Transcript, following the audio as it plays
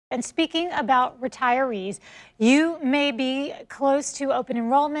And speaking about retirees, you may be close to open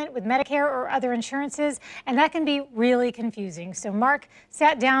enrollment with Medicare or other insurances, and that can be really confusing. So Mark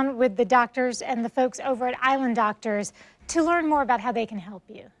sat down with the doctors and the folks over at Island Doctors to learn more about how they can help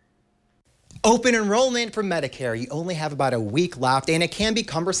you. Open enrollment for Medicare. You only have about a week left, and it can be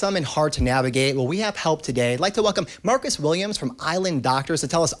cumbersome and hard to navigate. Well, we have help today. I'd like to welcome Marcus Williams from Island Doctors to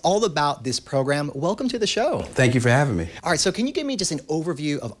tell us all about this program. Welcome to the show. Thank you for having me. All right, so can you give me just an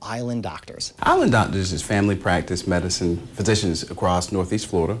overview of Island Doctors? Island Doctors is family practice medicine physicians across Northeast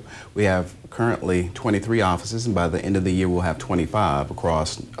Florida. We have currently 23 offices, and by the end of the year, we'll have 25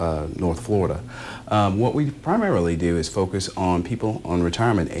 across North Florida. What we primarily do is focus on people on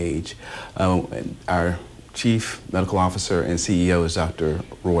retirement age. Our Chief Medical Officer and CEO is Dr.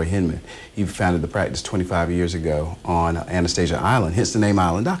 Roy Hinman. He founded the practice 25 years ago on Anastasia Island, hence the name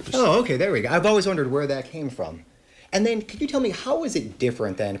Island Doctors. Oh, okay, there we go. I've always wondered where that came from. And then could you tell me, how is it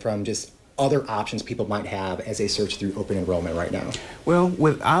different then from just other options people might have as they search through open enrollment right now? Well,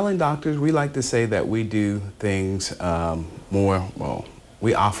 with Island Doctors, we like to say that we do things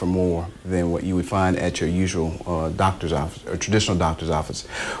we offer more than what you would find at your usual doctor's office or traditional doctor's office.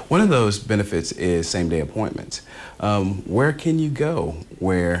 One of those benefits is same-day appointments. Where can you go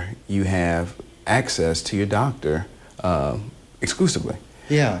where you have access to your doctor exclusively?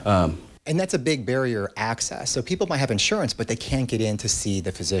 Yeah. And that's a big barrier, access. So people might have insurance, but they can't get in to see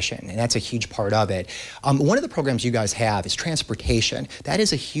the physician, and that's a huge part of it. One of the programs you guys have is transportation. That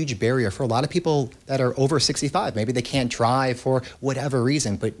is a huge barrier for a lot of people that are over 65. Maybe they can't drive for whatever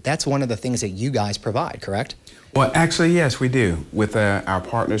reason, but that's one of the things that you guys provide, correct? Well, actually, yes, we do. With our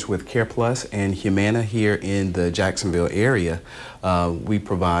partners with CarePlus and Humana here in the Jacksonville area, we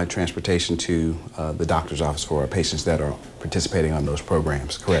provide transportation to the doctor's office for our patients that are participating on those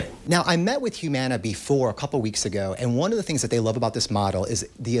programs, correct. Now, I met with Humana before a couple weeks ago, and one of the things that they love about this model is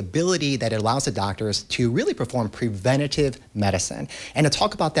the ability that it allows the doctors to really perform preventative medicine. And to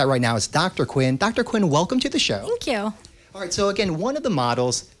talk about that right now is Dr. Quinn. Dr. Quinn, welcome to the show. Thank you. All right, so again, one of the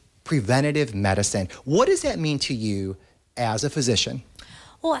models, preventative medicine. What does that mean to you as a physician?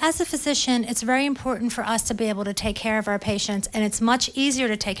 Well, as a physician, it's very important for us to be able to take care of our patients, and it's much easier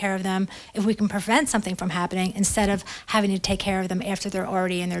to take care of them if we can prevent something from happening instead of having to take care of them after they're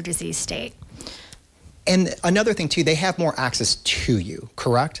already in their disease state. And another thing too, they have more access to you,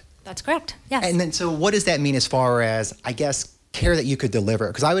 correct? That's correct, yes. And then, so what does that mean as far as, I guess, care that you could deliver?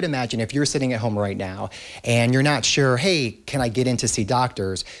 Because I would imagine if you're sitting at home right now and you're not sure, hey, can I get in to see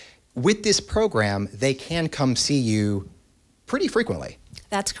doctors? With this program, they can come see you pretty frequently.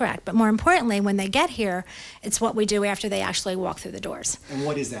 That's correct. But more importantly, when they get here, it's what we do after they actually walk through the doors. And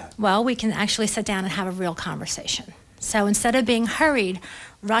what is that? Well, we can actually sit down and have a real conversation. So instead of being hurried,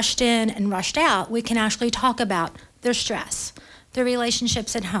 rushed in and rushed out, we can actually talk about their stress, their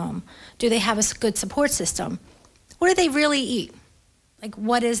relationships at home. Do they have a good support system? What do they really eat? Like,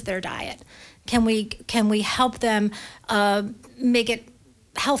 what is their diet? Can we help them make it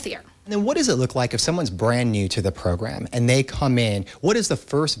healthier? And then what does it look like if someone's brand new to the program and they come in? What does the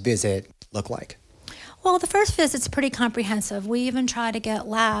first visit look like? Well, the first visit's pretty comprehensive. We even try to get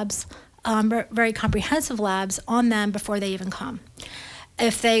labs, very comprehensive labs on them before they even come.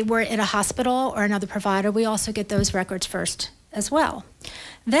 If they were in a hospital or another provider, we also get those records first as well.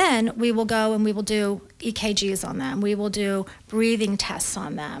 Then we will go and we will do EKGs on them. We will do breathing tests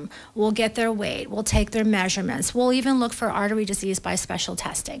on them. We'll get their weight. We'll take their measurements. We'll even look for artery disease by special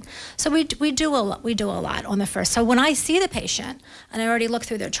testing. So we do a lot on the first. So when I see the patient and I already look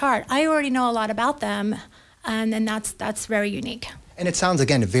through their chart, I already know a lot about them, and then that's very unique. And it sounds,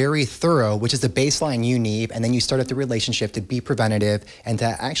 again, very thorough, which is the baseline you need, and then you start up the relationship to be preventative and to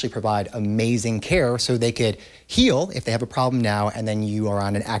actually provide amazing care so they could heal if they have a problem now, and then you are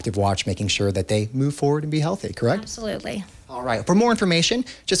on an active watch making sure that they move forward and be healthy, correct? Absolutely. All right. For more information,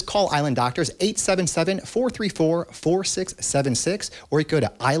 just call Island Doctors, 877-434-4676, or you can go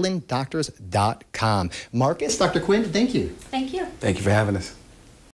to islanddoctors.com. Marcus, Dr. Quinn, thank you. Thank you. Thank you for having us.